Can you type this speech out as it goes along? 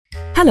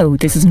Hello,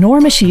 this is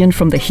Norma Sheehan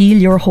from the Heal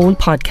Your Hole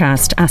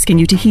podcast, asking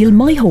you to heal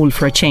my hole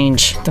for a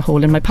change, the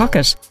hole in my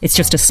pocket. It's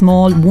just a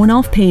small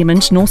one-off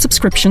payment, no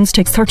subscriptions,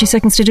 takes 30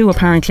 seconds to do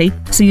apparently.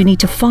 So you need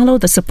to follow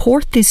the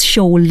support this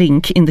show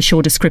link in the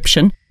show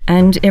description,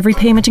 and every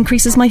payment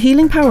increases my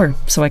healing power,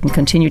 so I can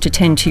continue to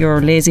tend to your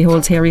lazy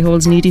holes, hairy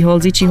holes, needy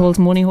holes, itchy holes,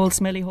 money holes,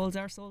 smelly holes,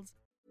 arseholes.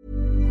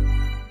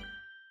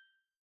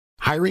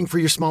 Hiring for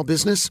your small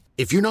business?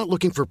 If you're not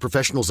looking for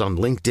professionals on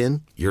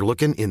LinkedIn, you're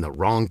looking in the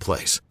wrong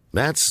place.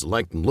 That's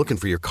like looking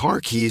for your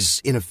car keys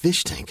in a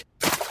fish tank.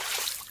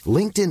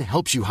 LinkedIn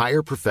helps you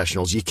hire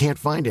professionals you can't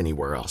find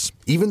anywhere else,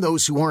 even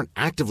those who aren't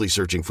actively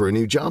searching for a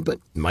new job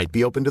but might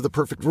be open to the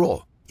perfect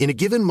role. In a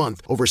given month,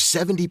 over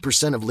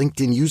 70% of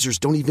LinkedIn users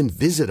don't even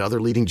visit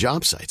other leading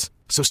job sites.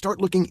 So start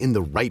looking in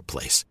the right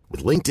place.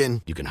 With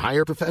LinkedIn, you can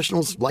hire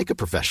professionals like a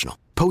professional.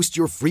 Post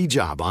your free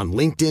job on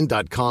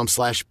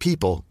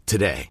linkedin.com/people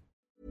today.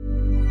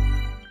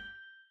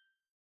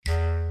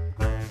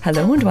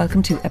 Hello and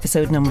welcome to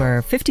episode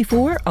number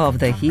 54 of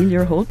the Heal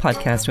Your Hole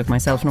podcast with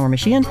myself, Norma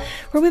Sheehan,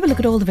 where we will look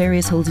at all the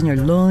various holes in your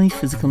life: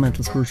 physical,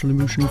 mental, spiritual,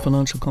 emotional,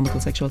 financial,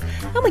 comical, sexual,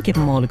 and we give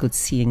them all a good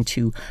seeing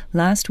too.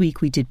 Last week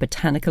we did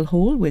Botanical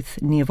Hole with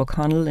Niamh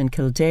O'Connell in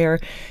Kildare.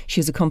 She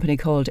has a company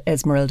called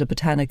Esmeralda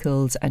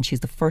Botanicals, and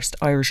she's the first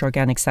Irish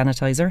organic hand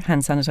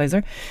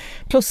sanitizer,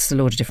 plus a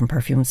load of different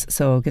perfumes.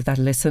 So give that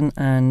a listen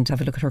and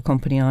have a look at her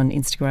company on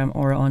Instagram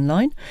or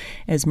online,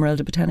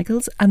 Esmeralda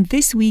Botanicals. And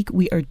this week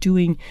we are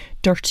doing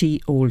Dirty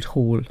Old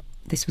Hole.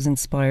 This was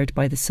inspired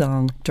by the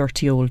song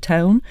Dirty Old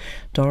Town.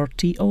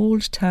 Dirty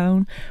Old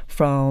Town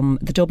from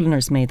the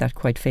Dubliners made that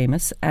quite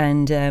famous.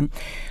 And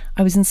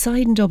I was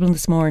inside in Dublin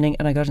this morning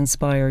and I got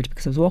inspired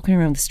because I was walking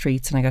around the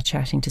streets and I got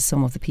chatting to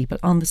some of the people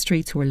on the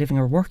streets who were living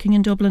or working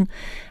in Dublin,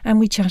 and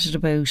we chatted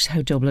about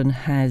how Dublin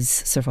has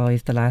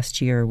survived the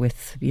last year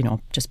with, you know,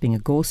 just being a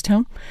ghost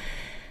town.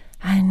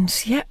 And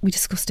yeah, we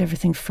discussed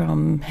everything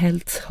from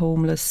health,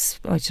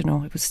 homeless, I don't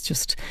know, it was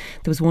just,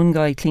 there was one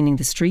guy cleaning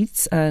the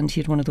streets and he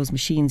had one of those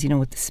machines, you know,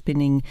 with the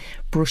spinning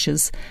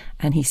brushes,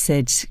 and he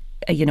said,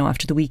 you know,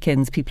 after the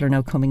weekends people are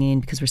now coming in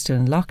because we're still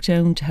in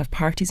lockdown to have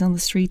parties on the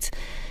streets,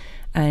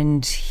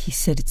 and he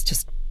said it's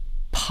just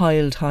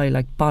piled high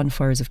like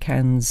bonfires of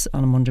cans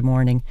on a Monday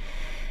morning.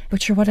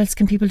 But sure, what else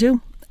can people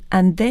do?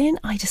 And then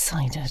I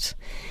decided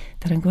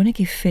that I'm going to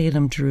give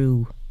Phelim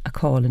Drew a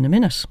call in a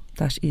minute.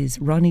 That is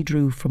Ronnie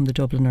Drew from the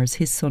Dubliners.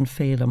 His son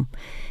Phelim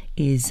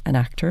is an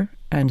actor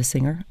and a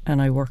singer,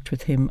 and I worked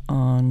with him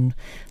on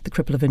The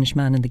Cripple of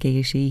Inishmaan and the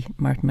Gaiety,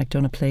 Martin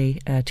McDonagh play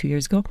 2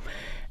 years ago,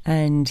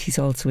 and he's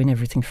also in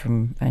everything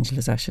from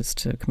Angela's Ashes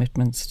to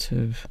Commitments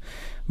to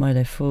My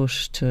Left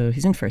Foot to,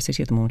 he's in Fair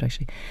City at the moment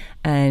actually.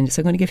 And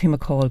so I'm going to give him a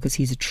call because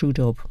he's a true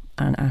dub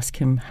and ask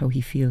him how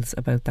he feels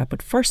about that.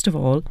 But first of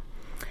all,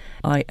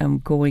 I am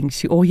going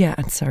to, oh yeah,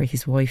 and sorry,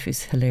 his wife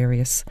is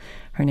hilarious.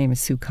 Her name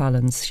is Sue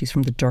Collins. She's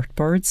from the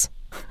Dirtbirds.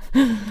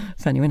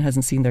 If anyone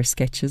hasn't seen their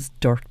sketches,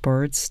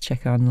 Dirtbirds,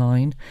 check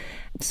online.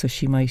 So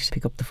she might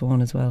pick up the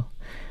phone as well.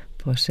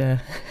 But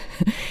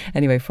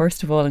anyway,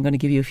 first of all, I'm going to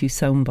give you a few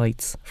sound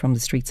bites from the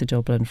streets of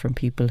Dublin from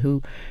people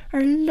who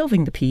are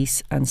loving the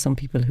piece and some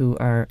people who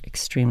are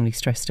extremely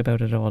stressed about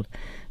it all.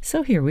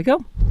 So here we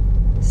go.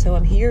 So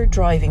I'm here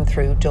driving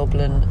through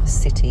Dublin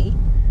City,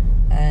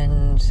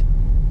 and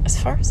as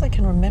far as I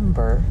can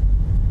remember,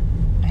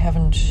 I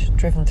haven't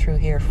driven through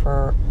here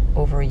for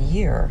over a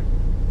year.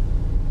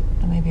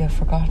 Maybe I've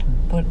forgotten,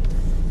 but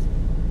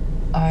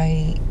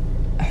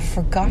I've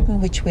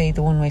forgotten which way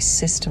the one-way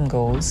system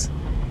goes.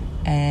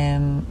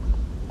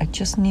 I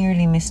just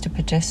nearly missed a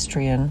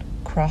pedestrian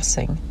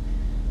crossing.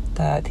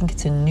 I think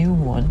it's a new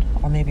one,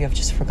 or maybe I've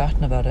just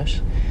forgotten about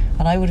it.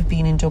 And I would have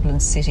been in Dublin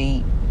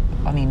City,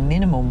 I mean,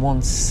 minimum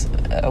once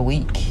a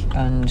week,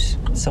 and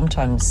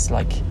sometimes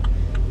like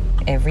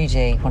every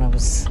day when I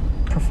was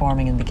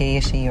performing in the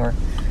Gaiety or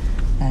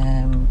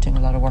doing a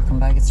lot of work on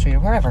Baggot Street or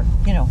wherever,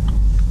 you know.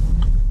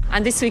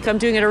 And this week I'm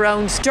doing it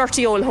around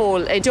Dirty Old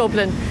Hole in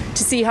Dublin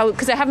to see how,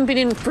 because I haven't been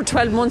in for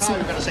 12 months. Oh,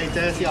 you're going to say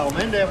dirty old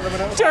men there.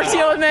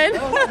 Dirty old men.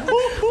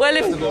 Well,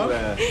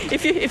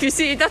 if you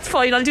see, that's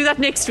fine. I'll do that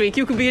next week.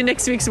 You can be in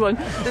next week's one.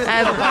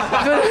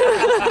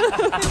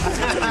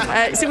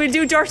 So we'll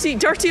do dirty.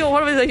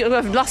 What was I?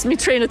 I've lost my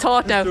train of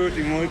thought now.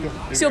 Dirty Michael.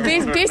 So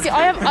basically,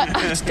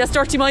 that's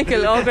Dirty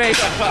Michael. Oh, great.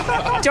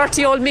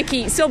 Dirty old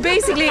Mickey. So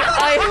basically,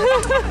 I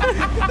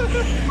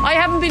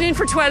haven't been in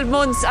for 12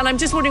 months, and I'm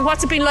just wondering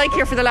what's it been like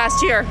here for the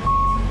last year.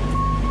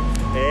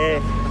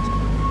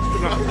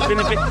 Been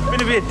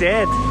a bit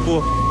dead,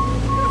 but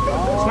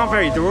it's not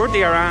very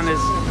dirty around. Is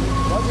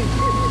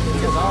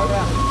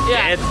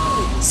dead.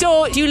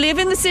 So do you live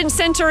in the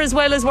centre as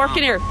well as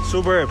working here?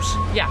 Suburbs.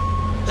 Yeah.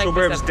 Like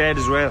Suburbs dead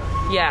as well.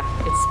 Yeah,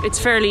 it's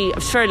fairly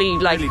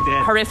like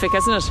dead. horrific,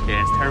 isn't it?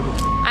 Yeah, it's terrible.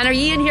 And are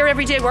you in here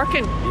every day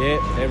working? Yeah,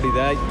 every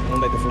day,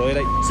 Monday to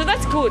Friday. So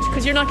that's good,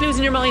 because you're not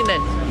losing your mind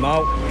then.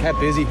 No, kept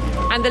busy.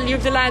 And you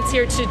have the lads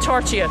here to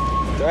torture you.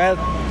 Well,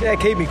 yeah,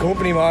 keep me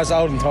company more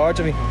so than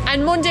torture me.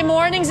 And Monday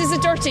mornings, is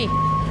it dirty?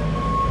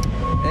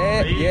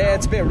 Yeah,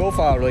 it's a bit rough,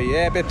 all right.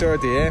 Yeah, a bit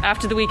dirty, yeah.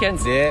 After the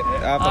weekends? Yeah,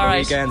 after All the right.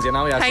 weekends, you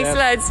know. Thanks,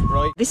 lads.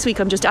 Right. This week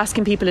I'm just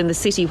asking people in the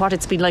city what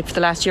it's been like for the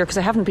last year, because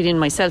I haven't been in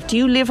myself. Do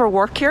you live or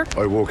work here?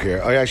 I work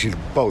here. I actually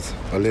both.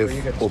 I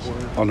live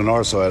up on the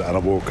north side and I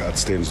work at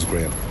Stevens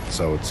Green.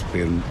 So it's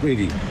been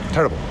really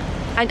terrible.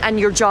 And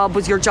your job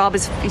is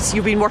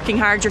you've been working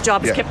hard, your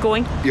job has kept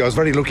going? Yeah, I was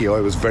very lucky. I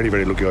was very,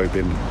 very lucky. I've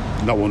been,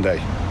 not one day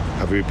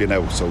have we been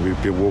out. So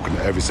we've been working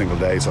every single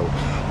day. So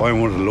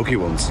I'm one of the lucky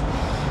ones.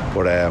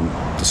 But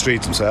the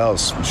streets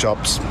themselves,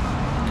 shops,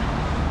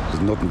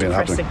 there's nothing been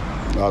happening.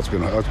 No, it's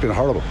been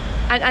horrible.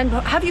 And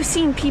have you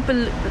seen people,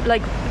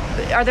 like,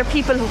 are there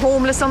people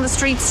homeless on the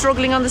street,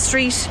 struggling on the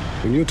street?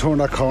 When you turn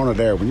that corner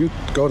there, when you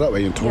go that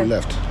way and turn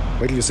left,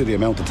 wait till you see the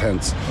amount of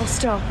tents. Oh,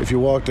 stop. If you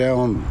walk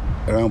down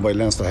around by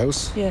Leinster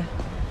House, have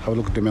a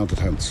look at the amount of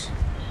tents.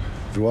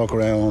 If you walk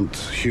around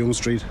Hume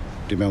Street,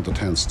 the amount of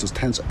tents. There's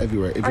tents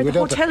everywhere. If Are you the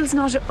hotels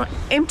not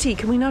empty?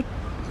 Can we not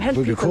help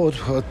well, people? we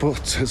could,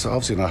 but it's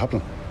obviously not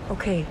happening.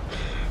 Okay.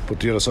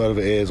 But the other side of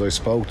it is I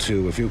spoke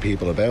to a few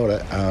people about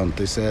it and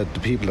they said the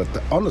people that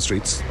are on the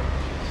streets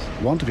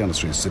want to be on the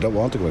streets. They don't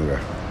want to go anywhere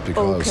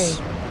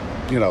because,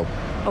 you know,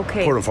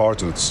 poor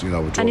unfortunates, you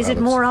know, with drug And is it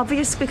habits. more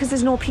obvious because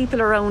there's no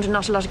people around and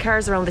not a lot of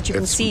cars around that you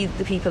can see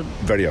the people?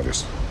 Very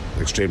obvious.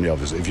 Extremely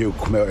obvious. If you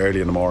come out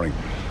early in the morning,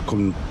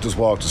 just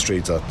walk the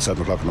streets at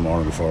 7 o'clock in the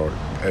morning before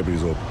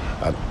everybody's up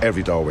and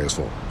every doorway is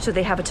full. So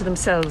they have it to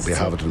themselves? They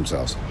have it to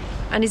themselves.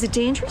 And is it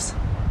dangerous?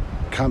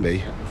 Can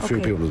be. A few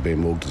people have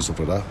been mugged and stuff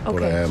like that.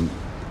 Okay.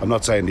 But I'm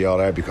not saying they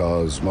all are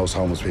because most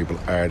homeless people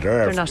are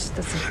there. They're not.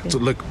 So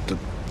look,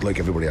 like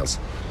everybody else.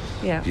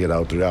 Yeah. You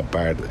know, they're not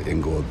bad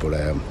in good,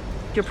 but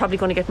you're probably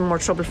going to get in more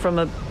trouble from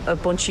a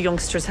bunch of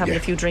youngsters having a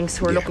few drinks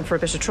who are looking for a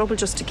bit of trouble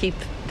just to keep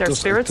their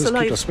spirits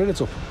alive. Keep their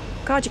spirits up.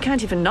 God, you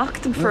can't even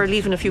knock them for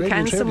leaving a few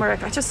cans somewhere.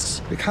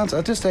 You can't.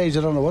 At this stage,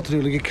 I don't know what to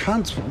do. Like, you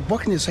can't.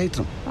 What can you say to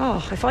them?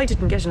 Oh, if I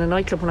didn't get in a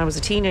nightclub when I was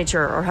a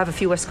teenager or have a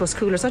few West Coast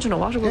coolers, I don't know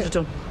what I would have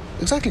done.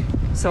 Exactly.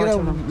 So you I know,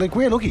 don't know. like,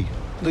 we're lucky.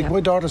 Like,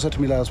 my daughter said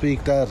to me last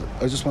week, Dad,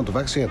 I just want the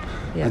vaccine.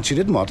 Yeah. And she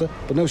didn't want it,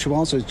 but now she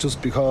wants it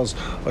just because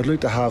I'd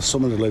like to have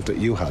some of the life that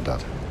you had,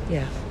 Dad.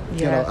 Yeah.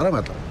 You know, and I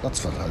went, that's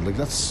fantastic. Like,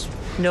 that's...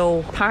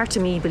 No, part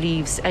of me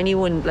believes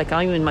anyone, like,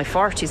 I'm in my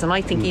 40s and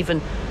I think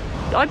even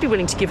I'd be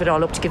willing to give it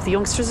all up to give the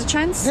youngsters a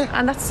chance. Yeah.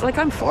 And that's, like,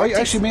 I'm 40. I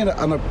actually mean it,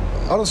 and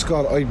honest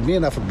God, I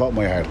mean that from the bottom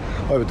of my heart.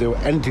 I would do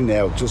anything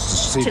now just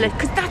to see...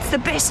 Because that's the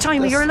best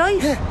time of your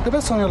life. Yeah, the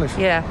best time of your life.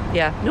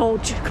 Yeah. No,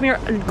 come here,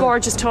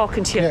 gorgeous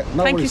talking to you. Yeah,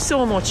 no Thank worries. you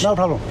so much. No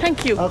problem.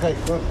 Thank you. Okay,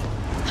 well.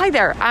 Hi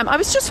there. I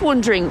was just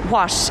wondering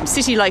what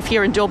city life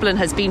here in Dublin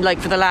has been like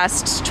for the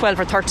last 12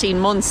 or 13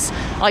 months.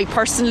 I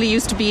personally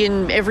used to be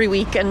in every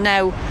week and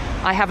now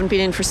I haven't been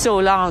in for so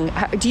long.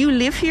 Do you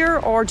live here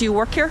or do you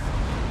work here?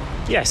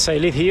 Yes, I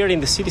live here in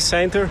the city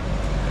centre.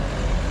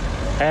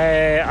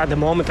 At the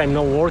moment I'm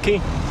not working.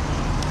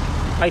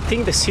 I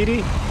think the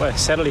city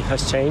certainly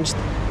has changed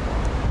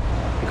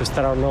because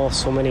there are not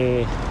so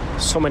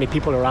many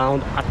people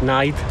around at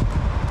night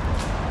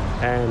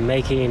and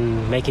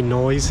making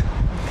noise.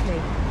 Okay.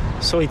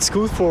 So it's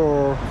good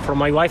for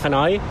my wife and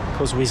I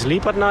because we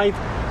sleep at night.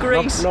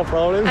 Great. No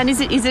problem. And does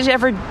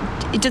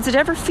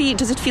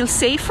it feel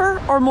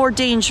safer or more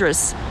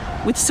dangerous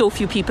with so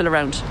few people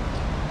around?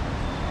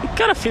 It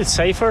kind of feels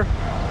safer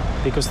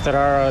because there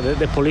are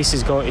the police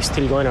is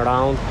still going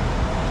around.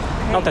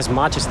 Okay. Not as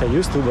much as they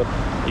used to, but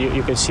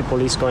you can see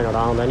police going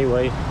around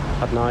anyway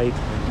at night.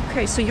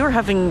 Okay, so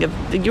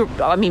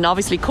I mean,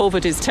 obviously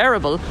COVID is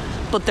terrible,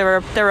 but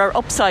there are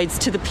upsides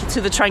to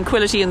the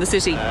tranquility in the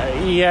city.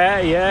 Yeah.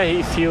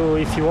 If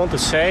you want to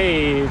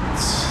say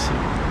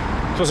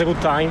it was a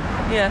good time.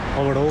 Yeah.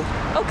 Overall.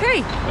 Okay.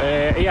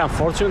 Yeah.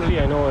 Unfortunately,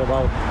 I know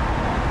about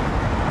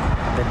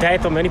the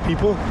death of many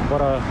people,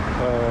 but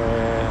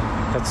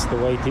that's the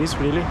way it is,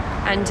 really.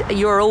 And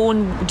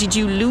did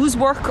you lose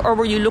work or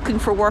were you looking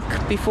for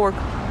work before?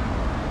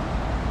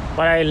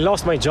 But I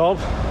lost my job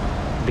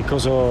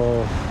because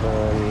of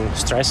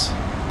stress.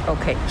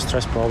 Okay.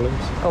 Stress problems.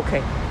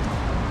 Okay.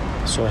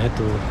 So I had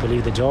to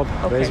leave the job,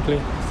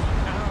 basically.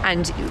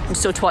 And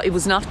so it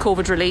was not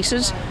COVID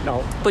related?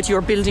 No. But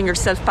you're building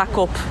yourself back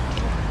up?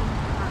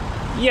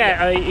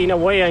 Yeah, in a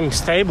way I'm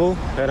stable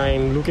and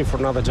I'm looking for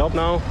another job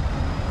now.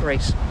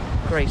 Great,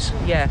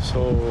 yeah.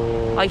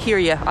 So I hear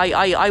you.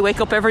 I wake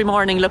up every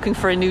morning looking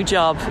for a new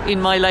job in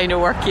my line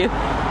of work.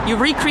 You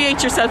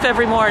recreate yourself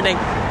every morning.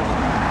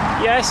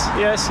 Yes,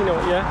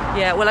 yeah.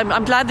 Yeah, well,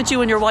 I'm glad that you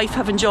and your wife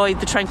have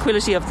enjoyed the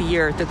tranquility of the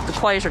year, the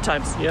quieter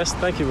times. Yes,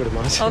 thank you very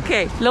much.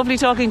 Okay, lovely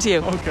talking to you.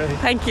 Okay.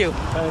 Thank you.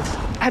 Thanks.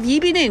 Have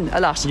you been in a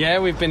lot? Yeah,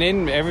 we've been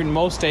in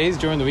most days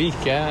during the week.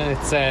 Yeah,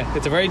 it's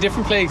a very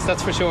different place,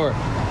 that's for sure.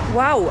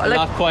 Wow. A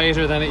lot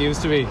quieter than it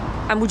used to be.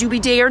 And would you be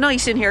day or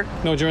night in here?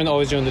 No,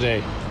 always during the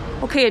day.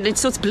 Okay,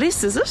 so it's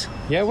bliss, is it?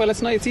 Yeah, well,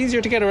 it's nice. It's easier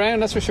to get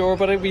around, that's for sure,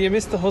 but you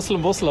miss the hustle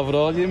and bustle of it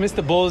all. You miss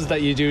the buzz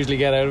that you'd usually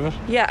get out of it.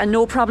 Yeah, and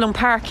no problem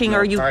parking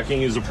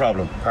Parking is a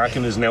problem.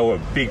 Parking is now a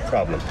big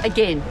problem.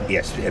 Again?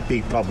 Yes, a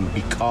big problem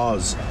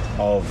because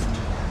of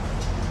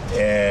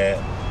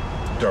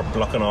they're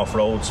blocking off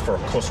roads for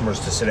customers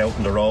to sit out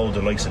on the road,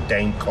 the likes of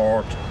Dane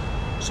Court,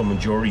 some in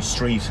Jury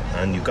Street,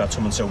 and you've got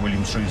some in St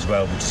William Street as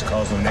well, which is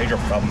causing a major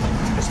problem,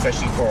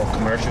 especially for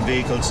commercial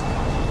vehicles,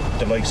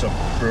 the likes of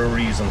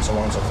breweries and so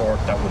on and so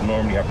forth that would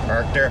normally have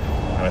parked there,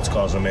 and it's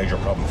causing a major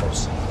problem for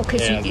us. Okay,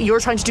 so you're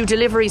trying to do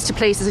deliveries to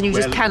places and you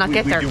just cannot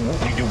get there.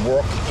 We do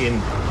work in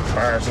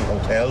bars and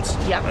hotels,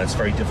 yeah, and it's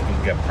very difficult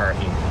to get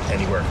parking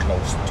anywhere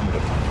close to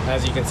them.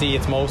 As you can see,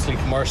 it's mostly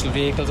commercial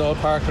vehicles all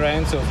parked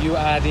around, so if you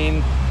add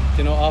in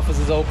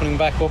offices opening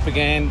back up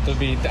again, there'll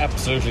be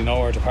absolutely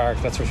nowhere to park,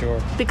 that's for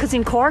sure. Because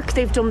in Cork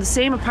they've done the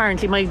same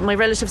apparently. My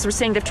relatives were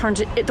saying they've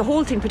turned the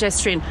whole thing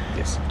pedestrian.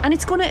 Yes. And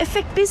it's going to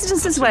affect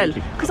business as well.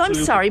 Because I'm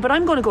sorry, but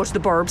I'm going to go to the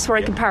burbs where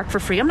I can park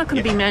for free. I'm not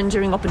going to be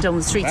meandering up and down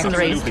the streets in the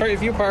rain.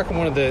 If you park in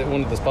one of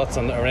the spots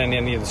around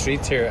any of the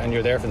streets here and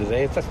you're there for the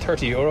day, that's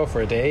 €30 for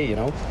a day,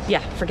 Yeah,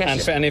 forget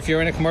it. And if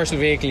you're in a commercial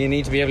vehicle, you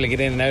need to be able to get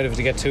in and out of it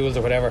to get tools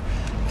or whatever.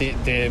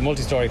 The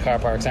multi-storey car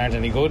parks aren't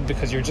any good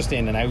because you're just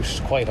in and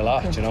out quite a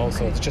lot,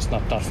 so it's just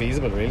not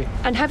feasible really.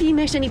 And have you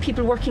met any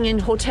people working in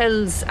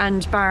hotels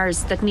and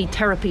bars that need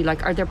therapy?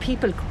 Like, are there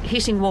people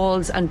hitting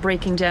walls and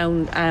breaking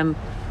down?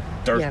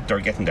 They're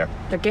getting there.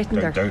 They're getting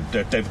there.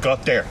 They've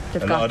got there.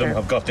 A lot of them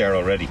have got there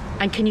already.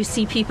 And can you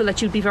see people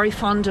that you'd be very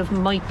fond of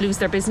might lose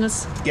their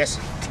business? Yes,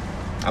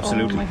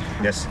 absolutely.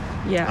 Yes.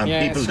 Yeah.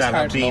 And people that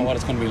have been, what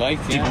it's going to be like.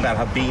 People that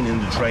have been in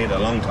the trade a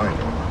long time.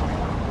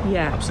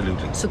 Yeah,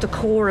 absolutely. So the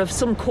core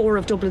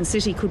of Dublin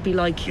City could be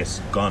like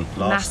gone,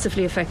 lost,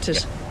 massively affected.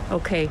 Yeah.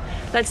 Okay,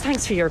 lads,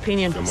 thanks for your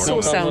opinion. So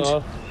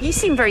sound. You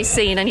seem very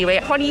sane anyway.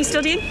 What are you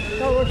studying?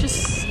 No, we're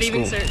just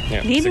leaving cert.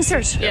 Yeah. Leaving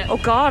cert? Yeah. Oh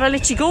God, I'll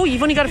let you go.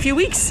 You've only got a few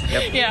weeks.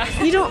 Yep.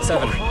 Yeah. You don't.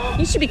 7.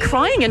 You should be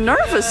crying and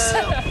nervous.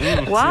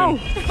 Wow.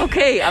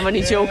 Okay, I'm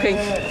only joking.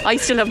 I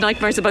still have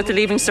nightmares about the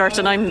leaving cert,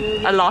 and I'm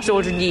a lot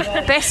older than you.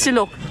 Best of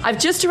luck. I've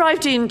just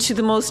arrived into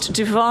the most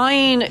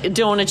divine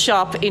donut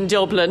shop in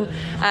Dublin,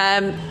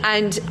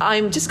 and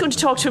I'm just going to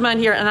talk to a man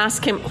here and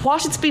ask him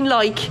what it's been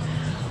like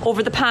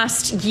over the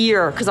past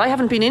year, because I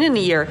haven't been in a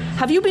year.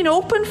 Have you been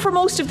open for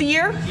most of the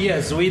year?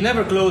 Yes, we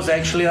never close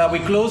actually. We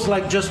closed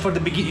like just for the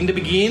very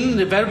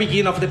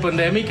beginning of the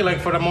pandemic, like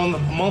for a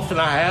month and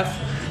a half,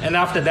 and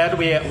after that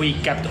we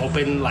kept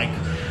open like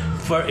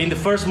for in the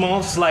first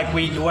months like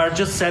we were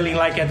just selling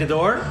like at the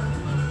door,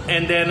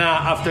 and then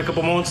after a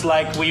couple months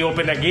like we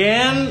open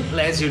again,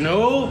 as you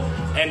know,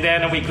 and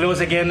then we close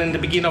again in the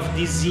beginning of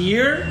this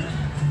year,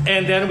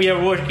 and then we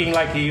are working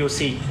like you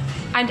see.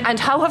 And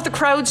how have the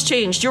crowds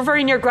changed? You're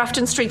very near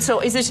Grafton Street, so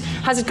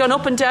has it gone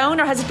up and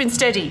down or has it been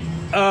steady?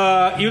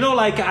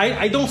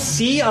 I don't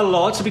see a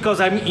lot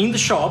because I'm in the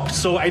shop,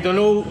 so I don't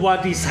know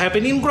what is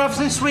happening in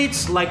Grafton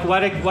Street. Like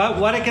what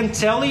I can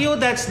tell you,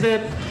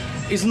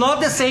 it's not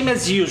the same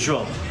as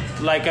usual.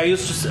 Like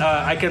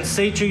I can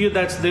say to you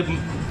that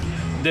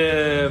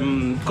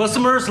the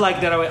customers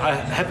like that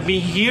have been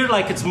here,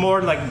 like it's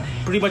more like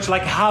pretty much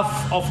like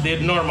half of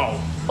the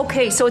normal.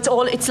 Okay, so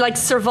it's like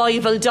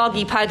survival,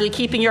 doggy paddle,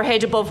 keeping your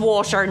head above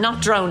water,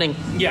 not drowning.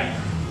 Yeah.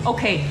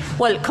 Okay,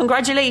 well,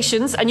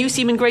 congratulations, and you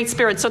seem in great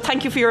spirits, so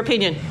thank you for your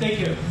opinion. Thank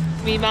you.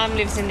 My mum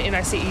lives in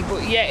our city,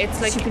 but yeah,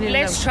 it's like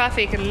less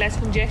traffic and less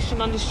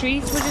congestion on the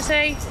streets, would you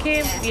say,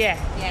 Kim? Yeah,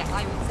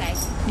 I would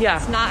say. Yeah.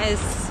 It's not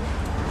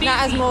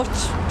as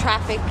much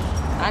traffic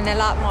and a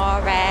lot more,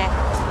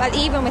 well,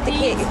 even with the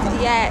kids,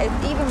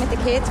 even with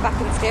the kids back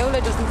in school,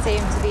 it doesn't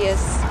seem to be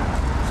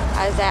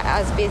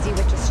as busy,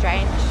 which is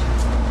strange.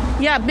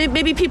 Yeah,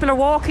 maybe people are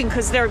walking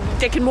because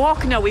they can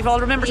walk now. We've all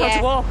remembered how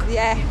to walk.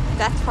 Yeah,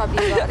 that's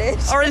probably what it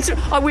is. Or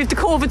we've the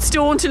COVID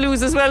stone to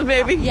lose as well,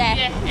 maybe.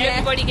 Yeah.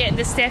 Everybody getting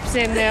the steps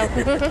in now.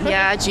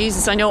 Yeah,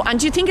 Jesus, I know. And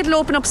do you think it'll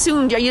open up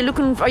soon? Are you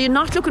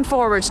not looking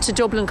forward to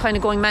Dublin kind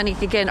of going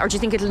manic again, or do you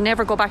think it'll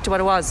never go back to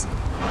what it was?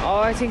 Oh,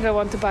 I think I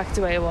want it back to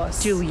the way it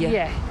was. Do you?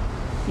 Yeah.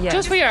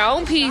 Just for your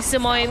own peace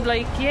of mind,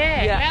 let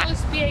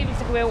us be able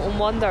to go out and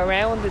wander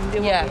around and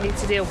do what we need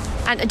to do.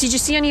 And did you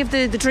see any of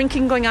the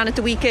drinking going on at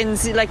the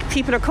weekends? Like,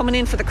 people are coming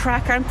in for the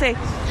crack, aren't they?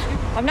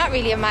 I'm not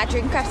really a mad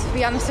drinker, to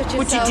be honest with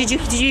you. Did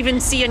you even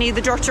see any of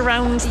the dirt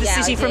around the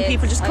city from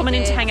people just coming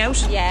in to hang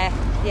out? Yeah.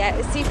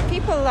 See,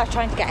 people are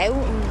trying to get out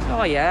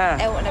and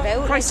out and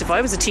about. Christ, if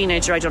I was a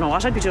teenager, I don't know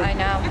what I'd be doing. I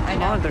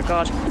know. Oh, dear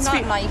God. It's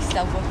not nice,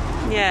 though.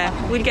 Yeah,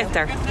 we'll get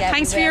there. Yeah,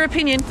 Thanks for your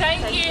opinion.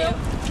 Thank you.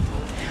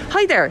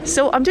 Hi there.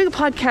 So I'm doing a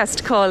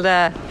podcast called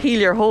Heal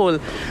Your Hole,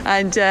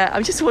 and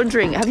I'm just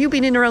wondering, have you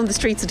been in around the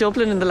streets of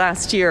Dublin in the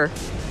last year?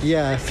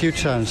 Yeah, a few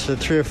times,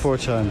 3 or 4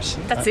 times.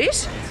 That's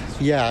it?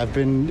 Yeah, I've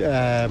been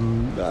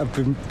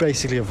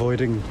basically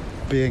avoiding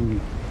being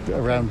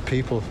around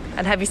people.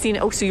 And have you seen?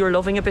 Oh, so you're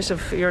loving a bit of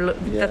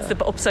that's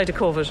the upside of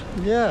COVID.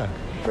 Yeah,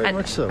 very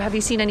much so. Have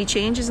you seen any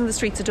changes in the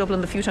streets of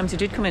Dublin the few times you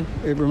did come in?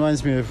 It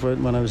reminds me of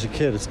when I was a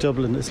kid. It's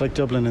Dublin. It's like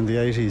Dublin in the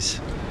 80s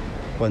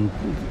when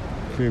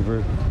we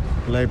were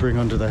labouring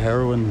under the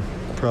heroin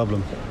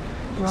problem.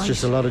 Right. It's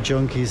just a lot of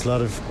junkies, a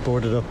lot of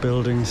boarded up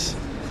buildings,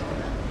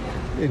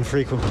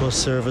 infrequent bus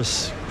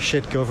service,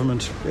 shit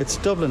government. It's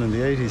Dublin in the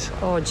 80s.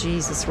 Oh,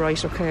 Jesus,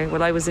 right, okay.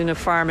 Well, I was in a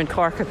farm in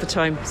Cork at the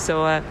time,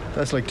 so...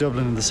 That's like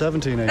Dublin in the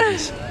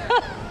 1780s.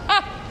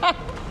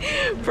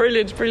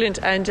 Brilliant.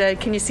 And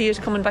can you see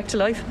it coming back to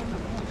life?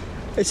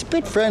 It's a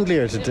bit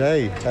friendlier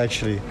today,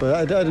 actually, but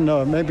I don't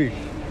know, maybe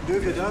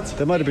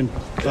they might have been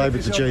tied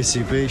with the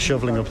JCB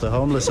shoveling up the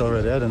homeless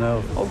already, I don't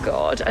know. Oh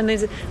God, and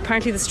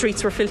apparently the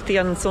streets were filthy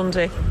on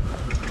Sunday.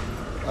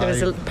 There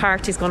was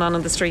parties going on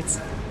the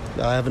streets.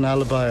 I have an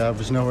alibi, I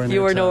was nowhere near.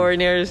 You were town. nowhere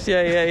near it,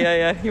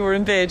 yeah. You were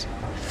in bed.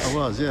 I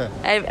was, yeah.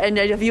 And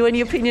have you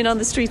any opinion on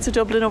the streets of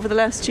Dublin over the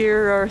last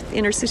year, or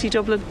inner city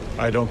Dublin?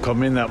 I don't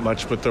come in that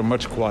much, but they're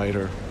much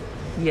quieter.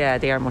 Yeah,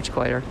 they are much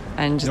quieter.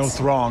 And no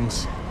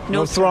throngs.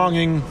 No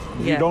thronging.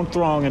 Yeah. You don't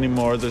throng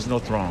anymore. There's no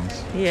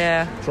throngs.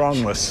 Yeah.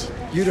 Throngless.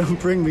 You don't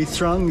bring me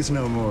throngs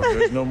no more.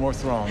 There's no more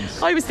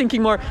throngs. I was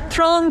thinking more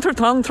throng.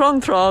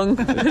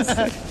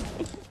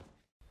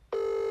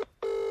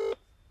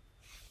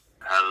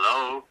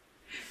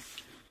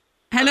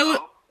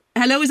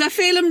 Hello, is that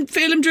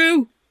Phelim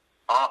Drew?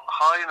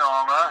 Hi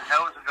Norma,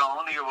 how's it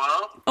going? Are you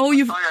well? Oh,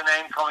 I saw your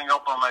name coming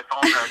up on my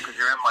phone there because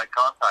you're in my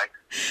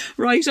contacts.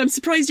 Right, I'm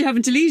surprised you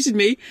haven't deleted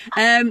me.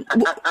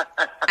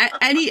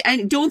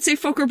 Don't say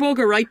fuck or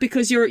bugger, right?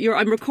 Because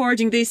I'm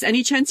recording this.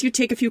 Any chance you'd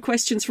take a few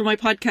questions for my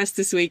podcast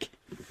this week?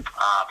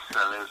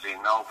 Absolutely,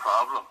 no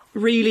problem.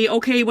 Really?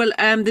 Okay, well,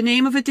 the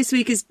name of it this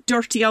week is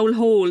Dirty Old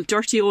Hole.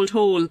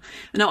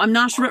 Now, I'm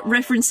not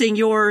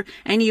referencing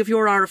any of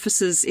your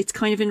orifices. It's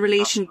kind of in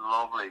relation... That's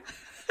lovely.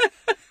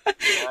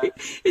 Yeah.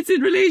 It's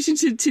in relation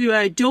to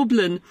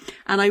Dublin,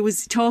 and I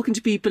was talking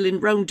to people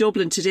around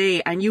Dublin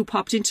today, and you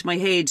popped into my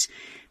head,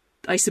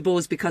 I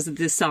suppose because of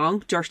this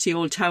song, Dirty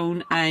Old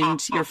Town,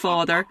 and your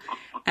father,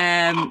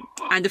 and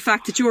the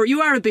fact that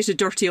you are a bit of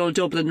dirty old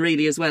Dublin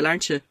really as well,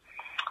 aren't you?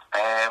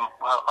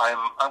 Well, I'm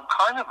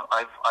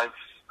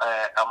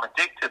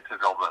addicted to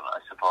Dublin, I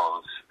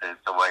suppose, is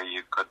the way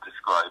you could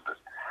describe it.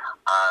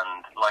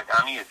 And like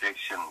any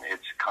addiction,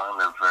 it's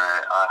kind of,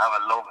 I have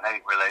a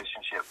love-hate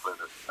relationship with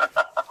it.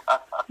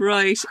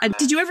 Right. And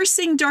did you ever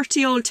sing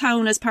Dirty Old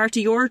Town as part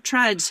of your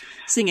trad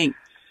singing?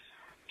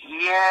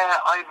 Yeah,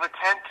 I've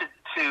attempted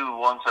to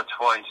once or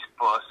twice,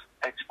 but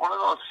it's one of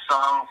those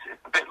songs,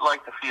 it's a bit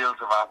like The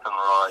Fields of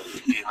Athenry,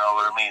 you know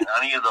what I mean?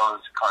 Any of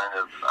those kind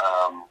of...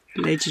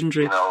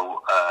 legendary. You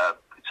know,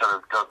 sort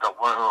of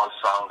one of those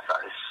songs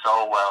that is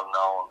so well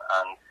known,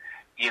 and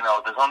you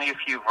know, there's only a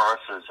few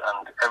verses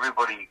and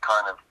everybody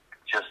kind of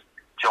just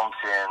jumps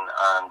in,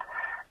 and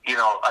you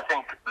know, I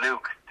think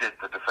Luke did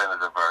the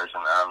definitive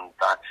version, and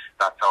that's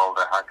all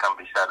that can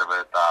be said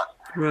about that.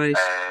 Right.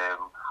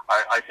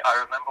 I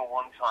remember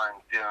one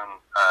time doing,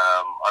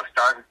 I've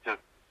started to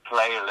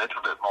play a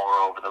little bit more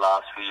over the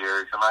last few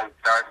years, and I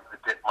started to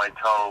dip my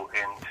toe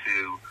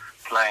into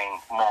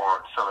playing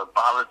more sort of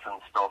ballads and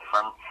stuff,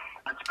 and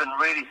it's been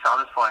really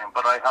satisfying.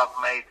 But I have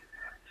made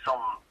some,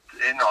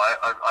 you know,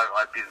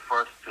 I'd be the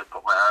first to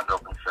put my hand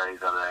up and say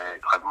that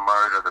I've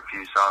murdered a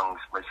few songs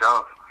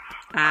myself.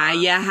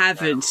 You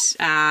haven't.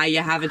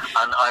 You haven't.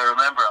 And I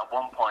remember at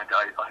one point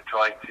I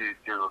tried to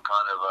do a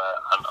kind of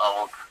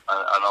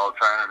an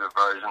alternative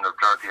version of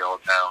Dirty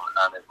Old Town,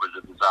 and it was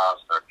a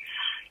disaster.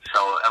 So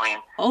I mean,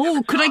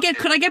 could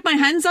I get my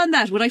hands on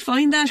that? Would I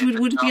find that?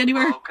 Would it be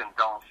anywhere? Broken,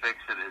 don't fix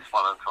it is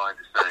what I'm trying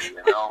to say.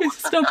 You know,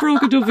 it's not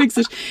broken, don't fix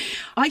it.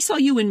 I saw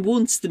you in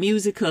Once, the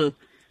musical.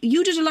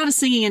 You did a lot of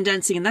singing and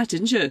dancing in that,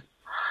 didn't you?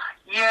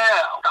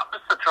 Yeah, that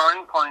was the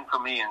turning point for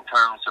me in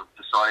terms of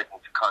deciding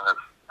to kind of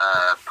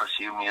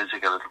pursue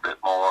music a little bit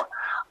more,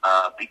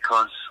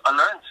 because I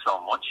learned so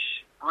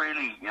much.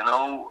 Really, you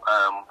know,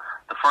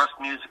 the first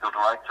musical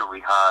director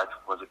we had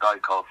was a guy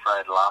called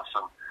Fred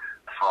Lasson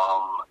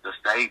from the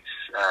States.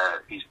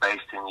 He's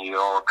based in New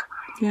York,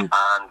 and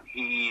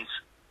he's,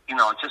 you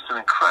know, just an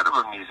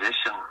incredible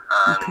musician.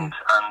 And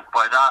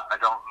by that I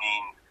don't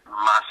mean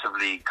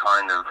massively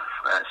kind of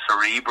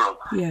cerebral.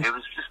 It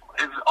was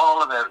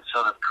all about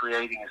sort of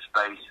creating a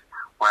space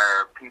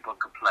where people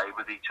could play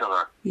with each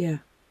other. Yeah.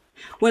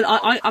 Well,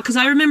 because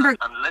I remember...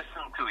 And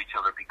listen to each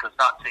other, because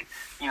that's the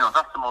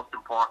most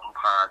important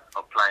part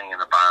of playing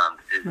in a band,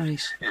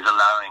 is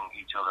allowing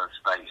each other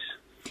space.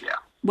 Yeah.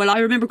 Well, I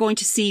remember going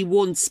to see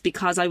Once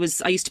because I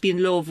used to be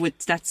in love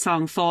with that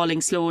song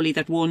Falling Slowly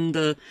that won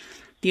the,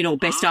 you know,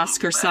 Best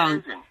Oscar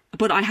song.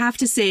 But I have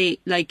to say,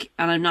 like,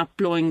 and I'm not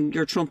blowing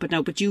your trumpet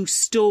now, but you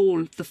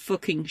stole the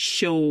fucking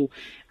show.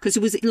 Because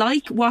it was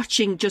like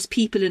watching just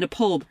people in a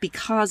pub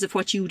because of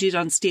what you did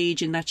on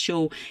stage in that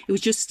show. It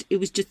was just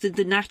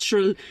the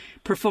natural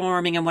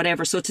performing and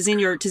whatever. So it is in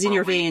your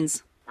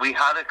veins. We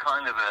had a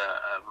kind of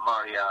a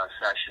Maria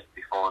session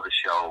before the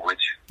show,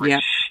 which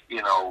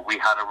you know, we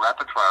had a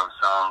repertoire of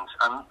songs,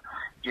 and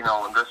you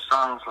know, and there's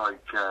songs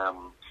like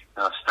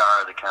Star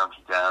of the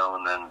County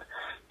Down, and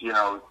you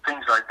know,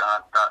 things like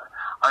that. That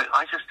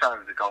I just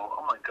started to go,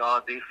 oh my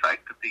God, the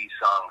effect that these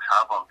songs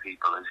have on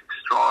people is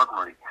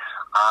extraordinary,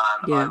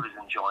 and I was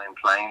enjoying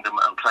playing them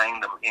and playing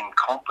them in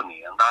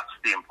company, and that's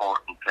the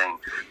important thing.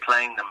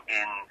 Playing them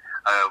in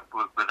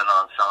with an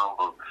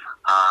ensemble,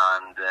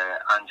 and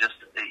just,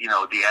 you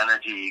know, the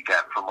energy you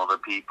get from other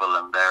people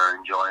and their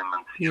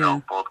enjoyment, you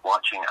know, both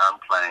watching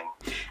and playing.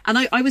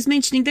 And I was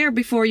mentioning there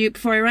before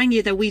I rang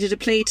you that we did a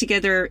play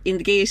together in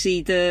the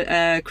Gaiety, the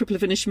Cripple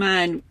of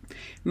Inishmaan,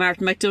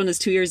 Martin McDonagh's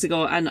 2 years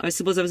ago, and I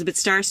suppose I was a bit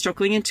starstruck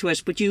going into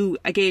it, but you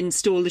again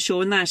stole the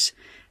show in that.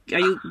 Are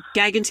you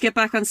gagging to get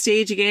back on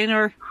stage again,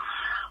 or?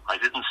 I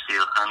didn't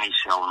steal any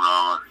show,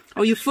 no.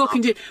 Oh, you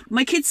fucking did.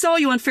 My kids saw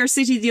you on Fair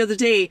City the other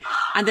day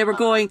and they were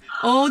going,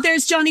 oh,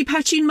 there's Johnny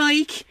Patching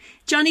Mike.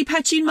 Johnny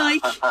Patching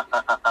Mike.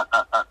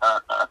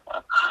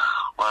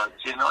 Well,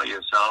 you know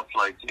yourself,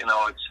 like, you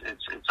know,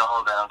 it's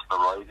all down to the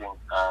writing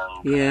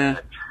and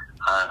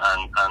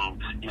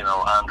and you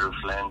know, Andrew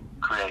Flynn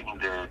creating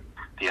the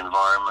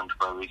environment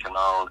where we can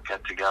all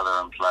get together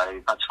and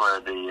play. That's where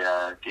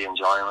the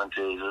enjoyment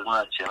is, isn't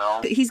it? You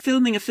know. He's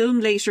filming a film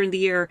later in the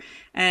year.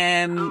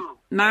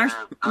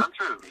 Martin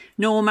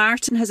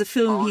has a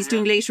film he's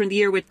doing later in the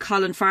year with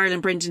Colin Farrell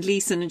and Brendan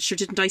Gleeson, and sure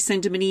didn't I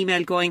send him an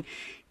email going,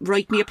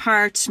 write me a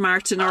part,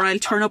 Martin, or I'll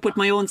turn up with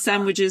my own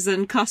sandwiches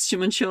and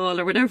costume and shawl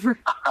or whatever.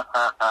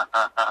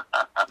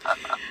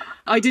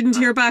 I didn't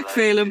hear back,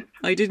 Phelim.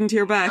 I didn't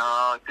hear back.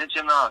 No, did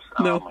you not?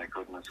 No. Oh my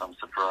goodness, I'm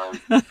surprised.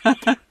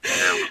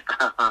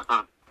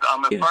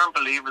 I'm a firm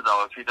believer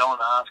though, if you don't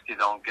ask, you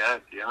don't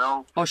get, you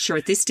know? Oh sure,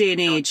 at this day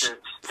and age.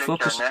 Stick your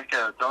neck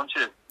out, don't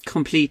you?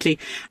 Completely.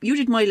 You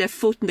did My Left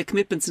Foot and The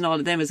Commitments and all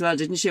of them as well,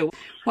 didn't you?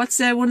 What's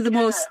one of the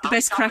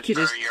best crack you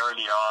did? Very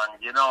early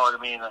on, you know what I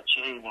mean? At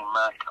Cheating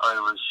Mac, I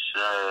was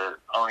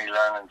only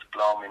learning to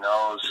blow my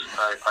nose.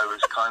 I was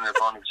kind of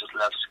only just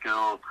left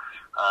school,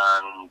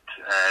 and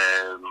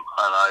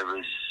I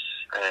was.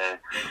 I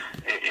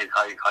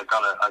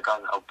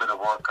got a bit of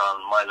work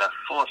on My Left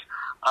Foot,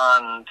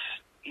 and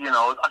you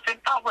know, I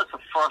think that was the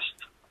first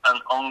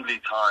and only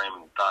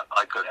time that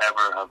I could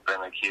ever have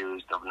been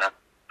accused of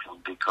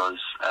nepotism, because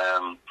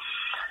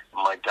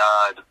my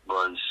dad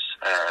was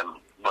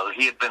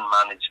he had been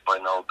managed by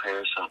Noel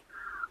Pearson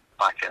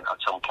back at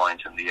some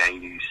point in the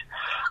 80s,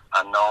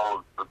 and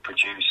Noel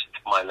produced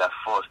My Left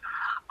Foot,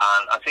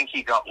 and I think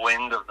he got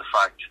wind of the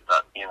fact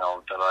that, you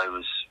know, that I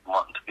was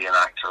wanting to be an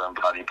actor and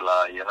blah blah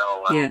blah, you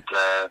know, and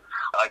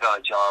I got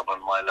a job on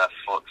My Left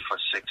Foot for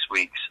 6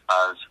 weeks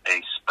as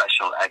a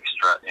special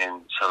extra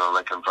in sort of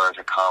like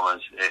inverted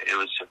commas. It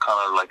was kind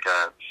of like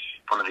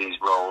one of these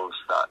roles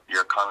that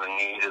you're kind of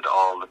needed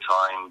all the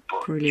time,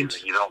 but you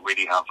don't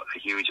really have a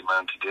huge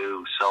amount to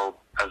do. So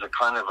as a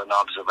kind of an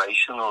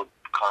observational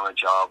kind of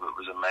job, it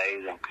was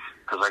amazing,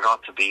 because I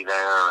got to be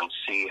there and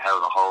see how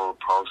the whole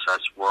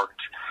process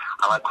worked.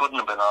 And I couldn't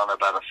have been on a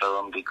better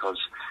film, because,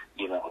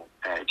 you know,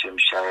 Jim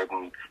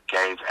Sheridan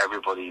gave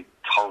everybody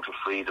total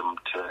freedom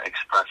to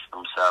express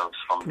themselves,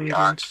 from the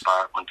art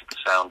department to the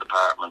sound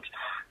department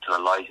to the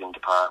lighting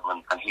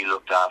department, and he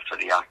looked after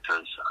the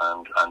actors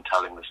and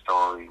telling the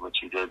story, which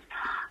he did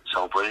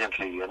so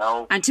brilliantly, you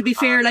know. And to be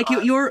fair, like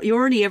you're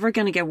only ever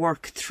going to get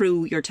work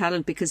through your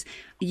talent, because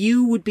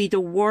you would be the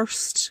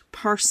worst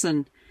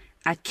person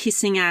at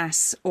kissing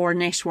ass or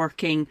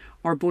networking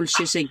or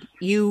bullshitting.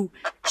 You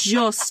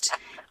just...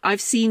 I've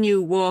seen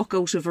you walk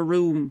out of a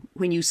room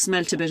when you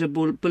smelt a bit of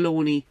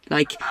baloney,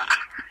 like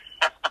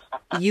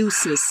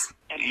useless.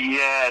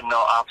 Yeah,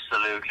 no,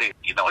 absolutely.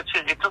 You know, it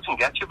doesn't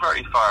get you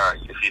very far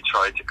if you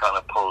try to kind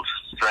of pull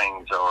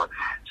strings or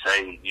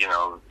say, you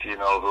know, do you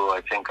know who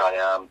I think I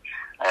am?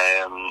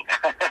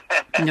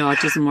 No,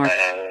 it doesn't work.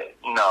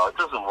 No, it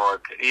doesn't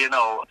work. You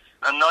know,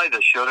 and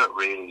neither should it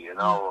really, you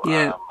know.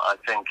 Yeah. I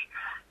think,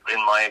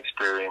 in my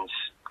experience,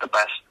 the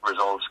best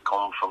results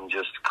come from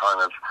just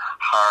kind of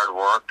hard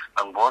work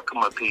and working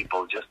with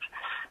people, just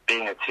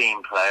being a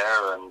team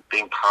player and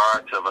being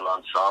part of an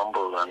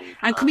ensemble.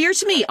 And come here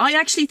to me, I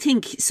actually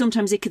think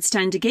sometimes it could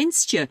stand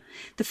against you.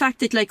 The fact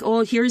that, like,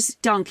 oh, here's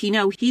Donkey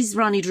now, he's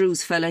Ronnie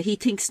Drew's fella, he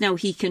thinks now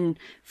he can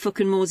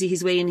fucking mosey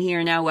his way in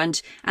here now,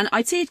 and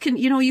I'd say it can,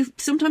 you know,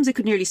 sometimes it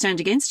could nearly stand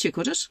against you,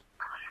 could it?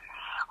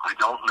 I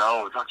don't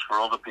know. That's for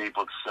other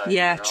people to say.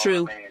 Yeah, you know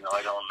true. What I mean?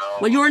 I don't know.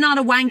 Well, you're not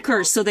a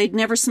wanker, so they'd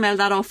never smell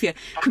that off you.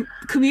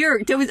 Come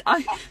here.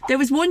 There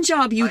was one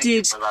job you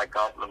did, for that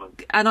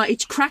compliment. and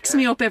it cracks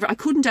me up. I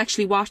couldn't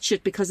actually watch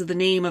it because of the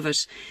name of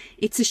it.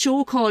 It's a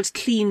show called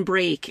Clean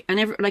Break,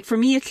 and like for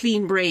me, a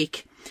clean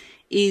break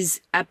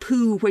is a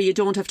poo where you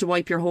don't have to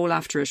wipe your hole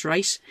after it,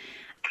 right?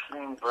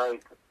 Clean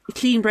Break.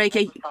 Clean Break.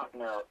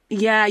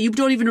 Yeah, you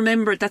don't even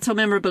remember it. That's how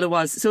memorable it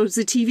was. So it's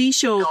a TV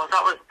show. No,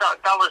 that was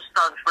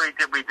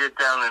we did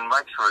down in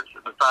Wexford.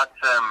 Was that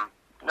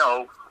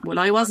no? Well,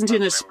 I wasn't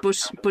in it,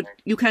 but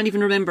you can't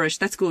even remember it.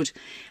 That's good.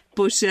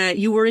 But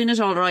you were in it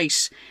all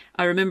right.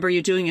 I remember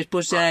you doing it,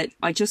 but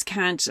I just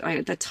can't.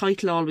 The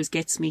title always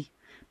gets me.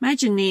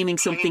 Imagine naming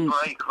something. Clean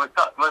Break. Was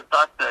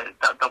that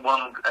the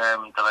one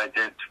that I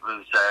did?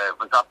 Was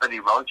that Billy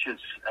Roach's?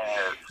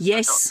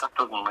 Yes. That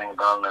doesn't ring a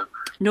bell now.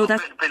 No,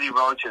 that's Billy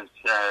Roach's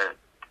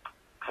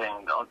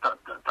thing. No, that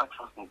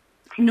doesn't.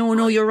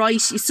 No, you're right.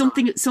 It's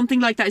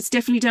something like that. It's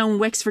definitely down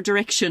Wexford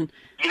direction.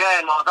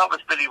 Yeah, no, that was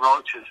Billy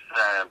Roach's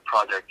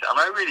project, and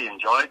I really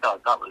enjoyed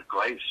that. That was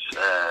great.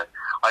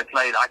 I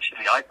played,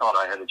 actually, I thought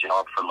I had a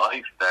job for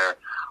life there.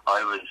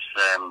 I was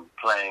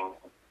playing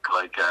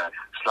like a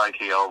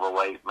slightly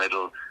overweight,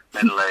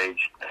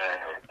 middle-aged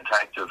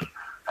detective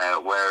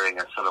wearing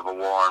a sort of a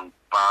worn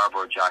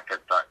barber jacket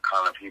that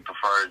kind of he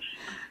prefers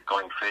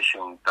going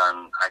fishing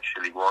than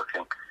actually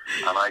working.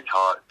 And I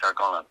thought they're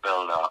going to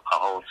build a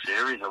whole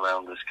series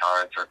around this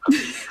character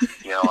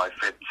because, you know, I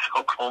fit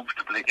so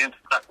comfortably into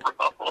that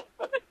role.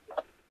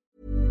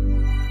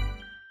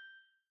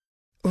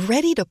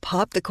 Ready to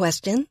pop the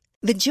question?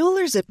 The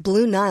jewelers at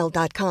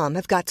BlueNile.com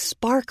have got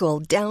sparkle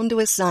down to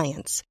a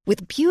science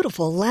with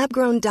beautiful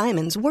lab-grown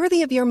diamonds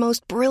worthy of your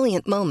most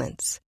brilliant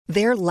moments.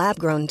 Their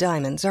lab-grown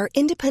diamonds are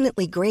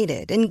independently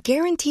graded and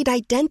guaranteed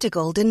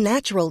identical to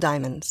natural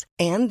diamonds,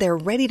 and they're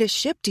ready to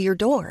ship to your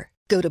door.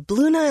 Go to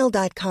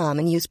BlueNile.com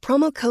and use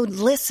promo code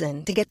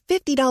LISTEN to get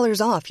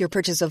 $50 off your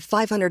purchase of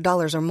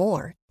 $500 or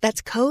more.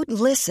 That's code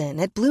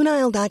LISTEN at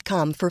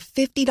BlueNile.com for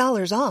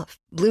 $50 off.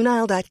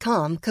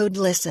 BlueNile.com, code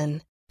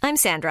LISTEN. I'm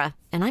Sandra,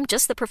 and I'm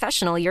just the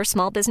professional your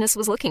small business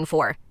was looking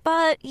for.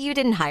 But you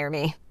didn't hire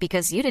me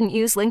because you didn't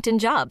use LinkedIn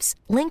Jobs.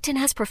 LinkedIn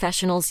has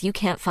professionals you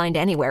can't find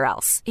anywhere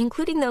else,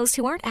 including those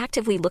who aren't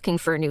actively looking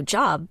for a new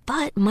job,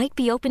 but might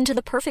be open to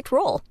the perfect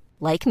role,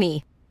 like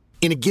me.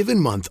 In a given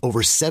month,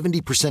 over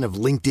 70% of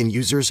LinkedIn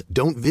users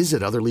don't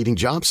visit other leading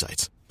job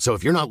sites. So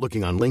if you're not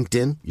looking on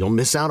LinkedIn, you'll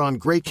miss out on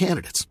great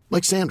candidates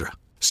like Sandra.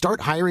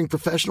 Start hiring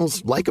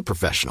professionals like a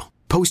professional.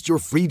 Post your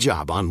free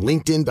job on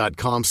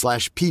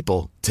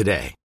linkedin.com/people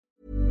today.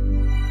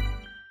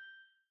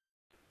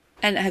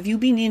 And have you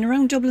been in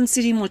around Dublin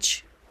City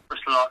much?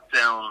 First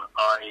lockdown,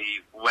 I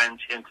went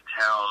into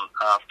town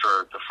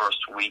after the first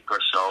week or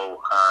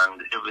so,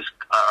 and it was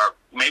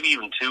maybe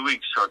even 2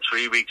 weeks or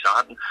 3 weeks. I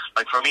hadn't,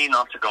 like, for me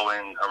not to go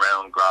in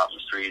around Grattan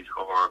Street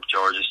or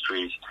Georgia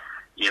Street,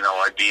 you know,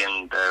 I'd be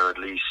in there at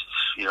least,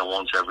 you know,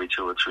 once every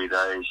 2 or 3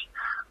 days.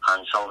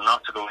 And so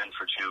not to go in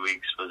for 2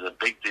 weeks was a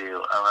big deal.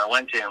 And I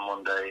went in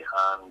one day,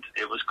 and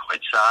it was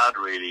quite sad,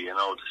 really, you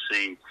know, to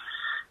see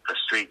the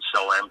streets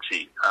so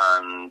empty.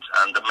 And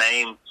the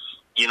main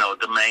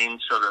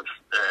sort of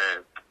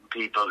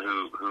people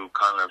who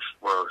kind of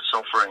were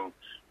suffering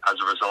as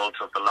a result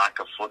of the lack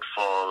of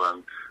footfall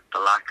and the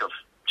lack of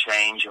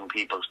change in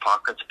people's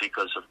pockets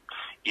because of,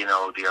 you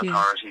know, the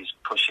authorities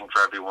pushing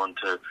for everyone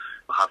to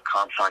have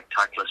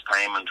contactless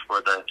payment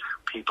for the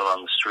people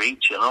on the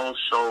street, you know.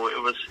 So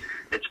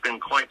it's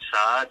been quite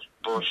sad.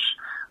 But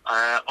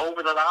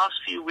over the last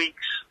few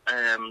weeks,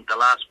 the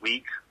last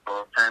week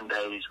or 10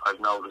 days, I've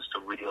noticed a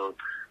real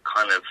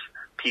kind of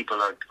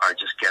people are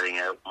just getting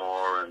out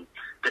more and a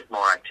bit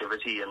more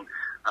activity and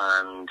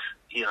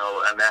you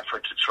know, an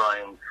effort to try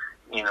and,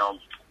 you know,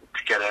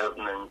 to get out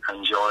and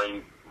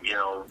enjoy, you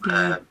know,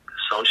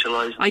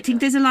 socialising. I think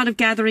there's a lot of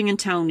gathering in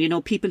town, you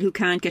know, people who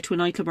can't get to a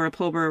nightclub or a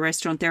pub or a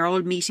restaurant, they're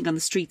all meeting on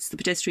the streets, the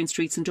pedestrian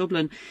streets in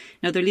Dublin.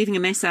 Now they're leaving a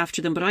mess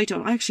after them, but I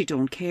actually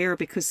don't care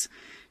because,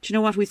 do you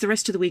know what, we've the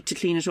rest of the week to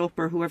clean it up,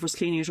 or whoever's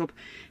cleaning it up.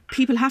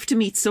 People have to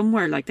meet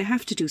somewhere, like they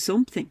have to do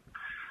something.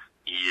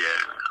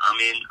 Yeah, I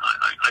mean,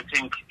 I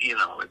think, you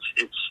know,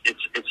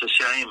 it's a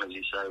shame, as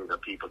you say,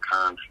 that people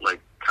can't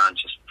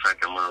just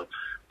freaking well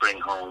bring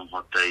home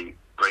what they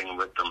bring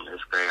with them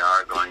if they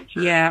are going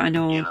to. Yeah, I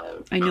know. You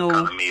know, I know.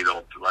 Kind of meet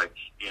up, like,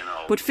 you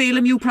know. But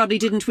Phelim, you probably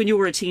didn't when you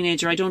were a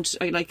teenager. I didn't.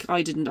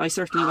 I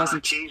certainly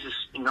wasn't. Jesus,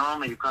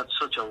 Norma, you've got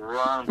such a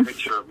wrong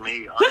picture of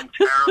me. I'm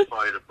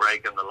terrified of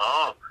breaking the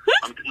law.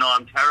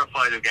 I'm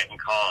terrified of getting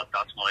caught.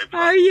 That's my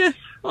problem. Are you?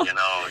 You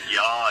know,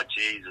 yeah,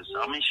 Jesus.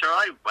 I mean, sure,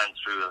 I went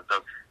through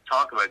the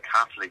talk about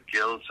Catholic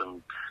guilt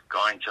and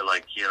going to,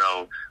 like, you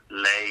know,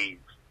 lay,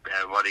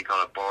 what do you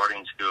call it,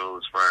 boarding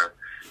schools where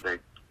they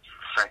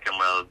second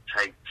well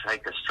take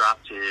a strap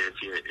to you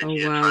if you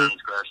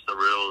transgress the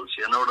rules,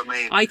 you know what I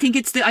mean? I think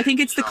it's the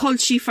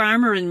culty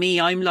farmer in me.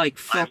 I'm like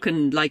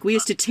fucking, like, we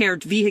used to tear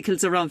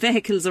vehicles around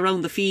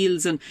the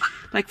fields and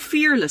like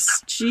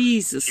fearless.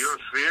 Jesus, you're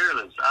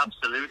fearless,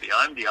 absolutely.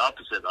 I'm the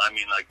opposite. I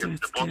mean, like, if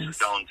the bus is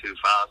going too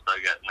fast, I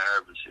get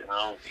nervous, you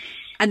know.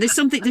 And there's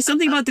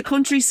something about the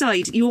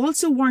countryside. You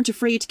also weren't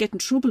afraid to get in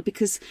trouble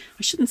because,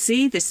 I shouldn't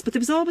say this, but there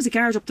was always a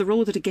guard up the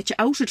road that'd get you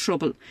out of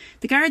trouble.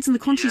 The guards in the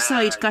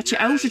countryside got you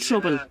out of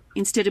trouble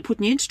instead of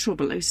putting you into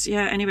trouble.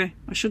 Anyway,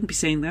 I shouldn't be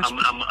saying that. I'm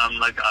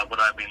like,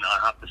 what I mean,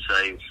 I have to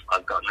say,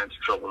 I've gotten into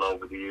trouble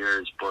over the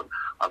years, but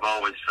I've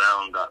always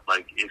found that,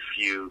 like, if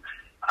you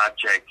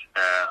abject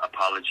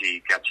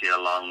apology gets you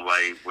a long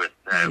way with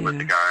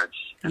the guards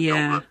in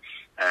Dublin.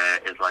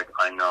 It's like,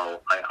 I know,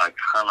 I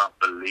cannot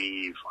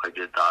believe I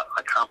did that.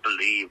 I can't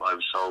believe I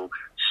was so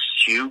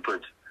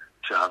stupid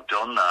to have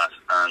done that.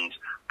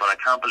 But I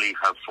can't believe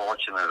how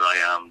fortunate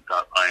I am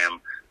that I am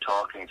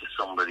talking to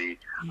somebody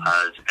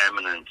as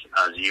eminent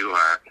as you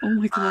are. Oh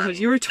my God,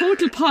 you're a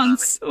total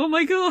ponce. Oh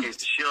my God.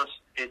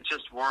 It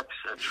just works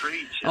a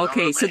treat.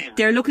 Okay, so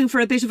they're looking for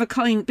a bit of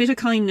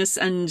kindness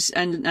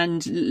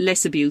and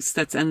less abuse.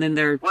 And then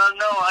they're. Well,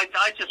 no, I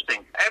just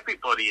think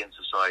everybody in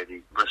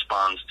society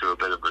responds to a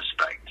bit of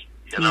respect.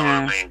 You know what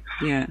I mean?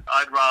 Yeah.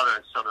 I'd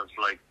rather sort of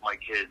like my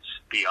kids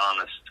be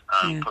honest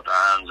and put their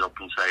hands up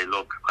and say,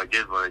 look, I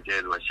did what I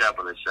did, I said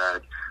what I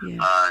said,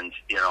 and,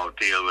 you know,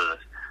 deal with it,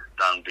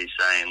 than be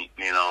saying,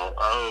 you know,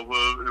 oh,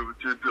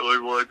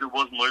 well, it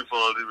wasn't my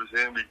fault, it was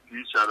him,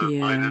 he said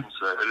it, I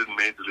didn't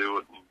mean to do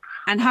it.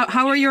 And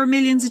how are your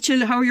millions of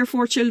children? How are your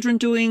 4 children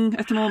doing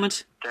at the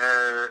moment?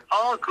 They're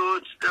all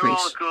good. They're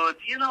all good.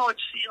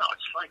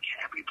 It's like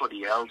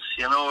everybody else.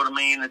 You know what I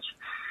mean?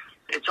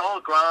 It's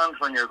all grand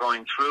when you're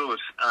going through it,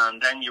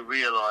 and then you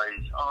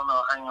realise, oh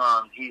no, hang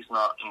on, he's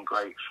not in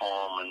great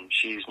form, and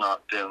she's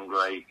not doing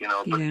great.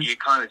 But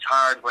it's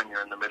hard when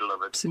you're in the middle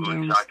of it.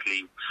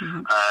 Exactly.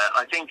 Mm-hmm.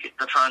 I think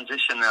the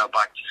transition now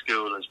back to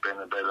school has been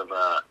a bit of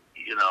a,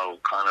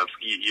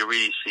 you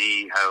really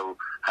see how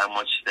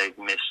much they've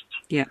missed.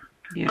 Yeah.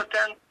 Yeah. But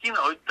then,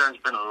 there's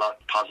been a lot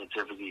of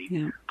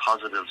positivity,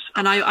 positives.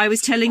 And I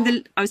was telling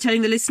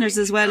the listeners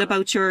as well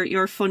about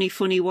your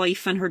funny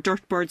wife and her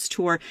Dirtbirds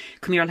tour.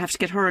 Come here, I'll have to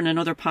get her on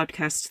another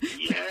podcast.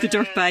 The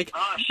Dirtbag.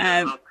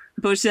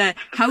 But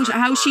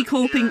how's she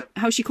coping? Yeah.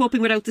 How's she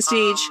coping without the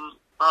stage?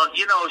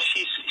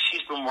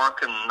 She's been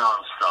working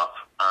non-stop,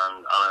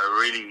 and I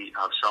really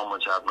have so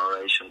much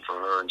admiration for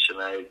her and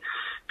Sinead,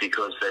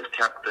 because they've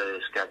kept the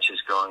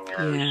sketches going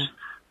out,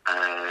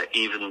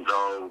 even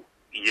though.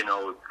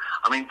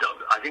 I think the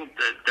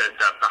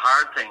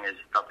hard thing is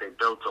that they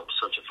built up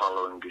such a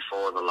following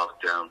before the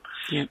lockdown,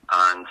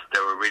 and they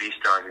were really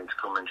starting to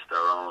come into their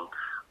own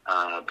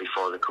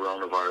before the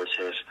coronavirus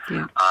hit.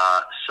 Yeah.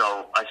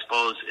 So I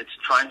suppose it's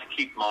trying to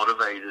keep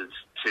motivated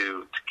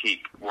to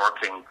keep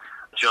working,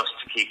 just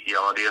to keep the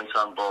audience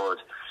on board.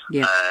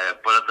 Yeah.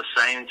 But at the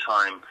same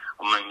time,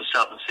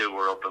 myself and Sue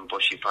were up in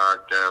Bushy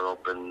Park there,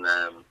 up in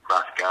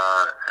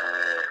Rathgar,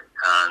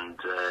 and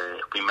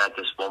we met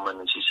this woman,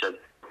 and she said,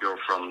 "You're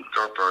from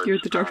Dirtbirds." You're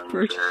the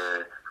Dirtbird.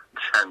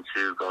 And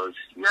Sue goes,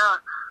 "Yeah."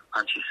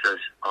 And she says,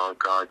 "Oh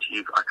God,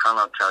 I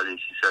cannot tell you."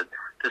 She said,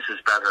 "This is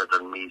better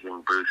than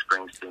meeting Bruce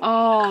Springsteen."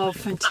 Oh,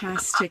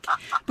 fantastic.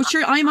 But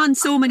sure, I'm on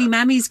so many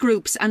mammies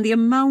groups, and the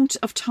amount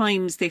of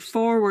times they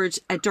forward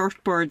a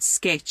Dirtbird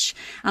sketch,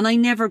 and I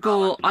never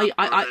go,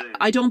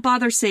 I don't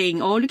bother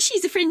saying, "Oh, look,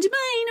 she's a friend of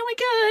mine. Oh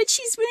my God,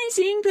 she's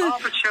amazing."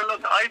 But sure,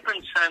 look, I've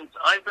been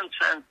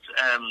sent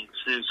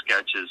Sue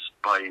sketches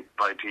by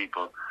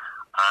people.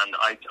 And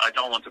I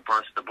don't want to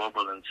burst the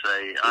bubble and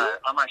say,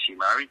 I'm actually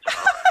married to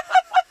her.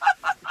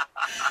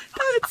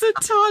 That's a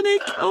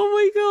tonic. Oh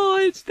my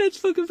God. That's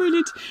fucking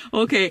brilliant.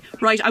 Okay,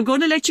 right. I'm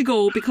going to let you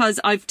go because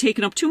I've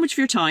taken up too much of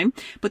your time.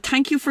 But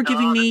thank you for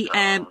giving me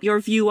your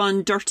view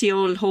on dirty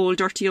old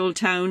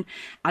town.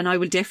 And I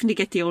will definitely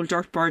get the old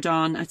Dirtbird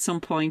on at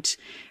some point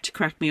to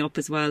crack me up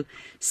as well.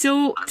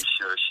 So I'm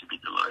sure she'd be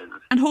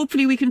delighted. And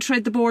hopefully we can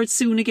tread the board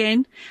soon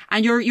again.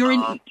 And you're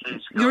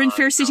in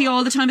Fair City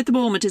all the time at the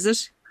moment, is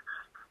it?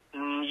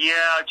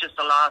 Yeah, just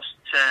the last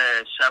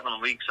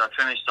 7 weeks. I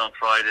finished on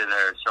Friday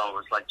there, so it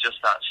was like just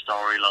that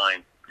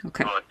storyline.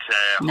 Okay. But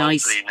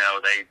nice. Hopefully now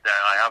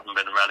I haven't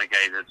been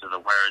relegated to the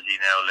where is he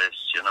now list.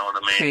 You know what I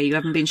mean? Okay, you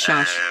haven't been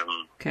shot.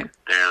 Okay.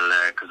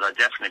 Because I'd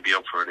definitely be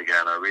up for it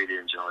again. I really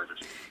enjoyed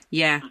it.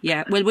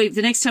 Yeah. Well, wait.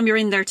 The next time you're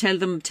in there, tell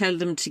them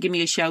to give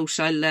me a shout.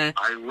 I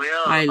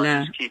will.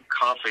 I'll just keep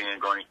coughing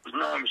and going,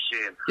 "No,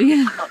 machine."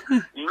 Yeah.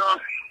 No.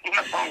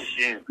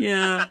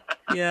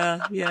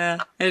 Yeah.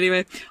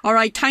 Anyway, all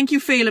right. Thank you,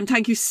 Phelim.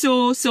 Thank you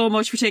so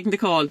much for taking the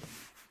call.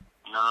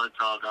 No, it's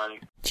all, darling.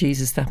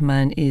 Jesus, that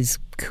man is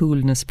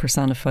coolness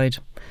personified.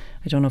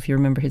 I don't know if you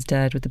remember his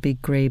dad with the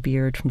big grey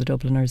beard from the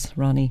Dubliners,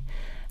 Ronnie,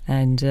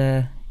 and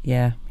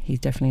he's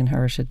definitely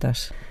inherited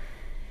that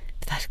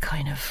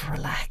kind of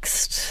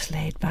relaxed,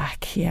 laid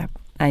back. Yeah,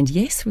 and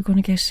yes, we're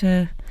going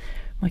to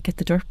might get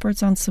the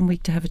Dirtbirds on some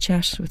week to have a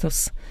chat with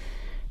us.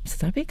 So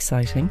that'd be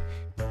exciting.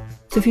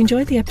 So if you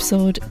enjoyed the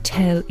episode,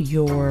 tell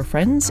your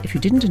friends. If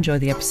you didn't enjoy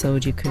the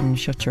episode, you can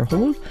shut your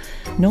hole.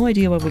 No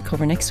idea what we'll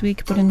cover next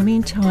week, but in the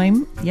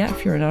meantime,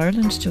 if you're in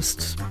Ireland,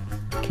 just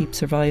keep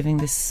surviving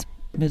this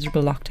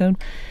miserable lockdown.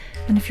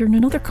 And if you're in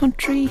another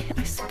country,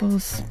 I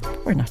suppose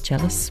we're not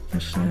jealous.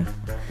 But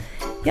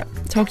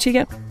talk to you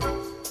again.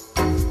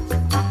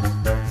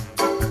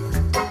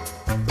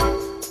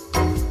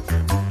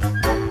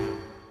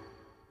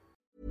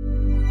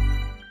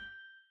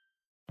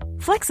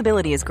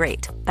 Flexibility is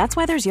great. That's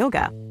why there's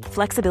yoga.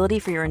 Flexibility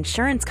for your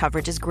insurance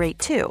coverage is great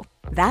too.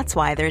 That's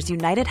why there's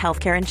United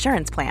Healthcare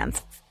Insurance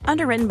Plans.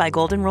 Underwritten by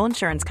Golden Rule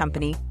Insurance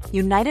Company,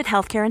 United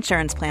Healthcare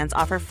Insurance Plans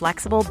offer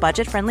flexible,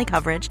 budget-friendly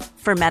coverage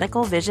for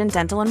medical, vision,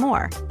 dental, and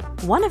more.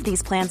 One of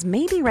these plans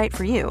may be right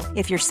for you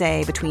if you're,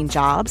 say, between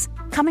jobs,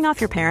 coming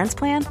off your parents'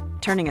 plan,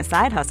 turning a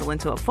side hustle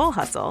into a full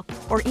hustle,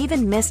 or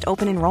even missed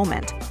open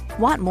enrollment.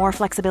 Want more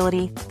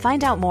flexibility?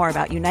 Find out more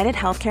about United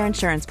Healthcare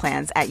Insurance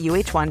Plans at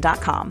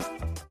uh1.com.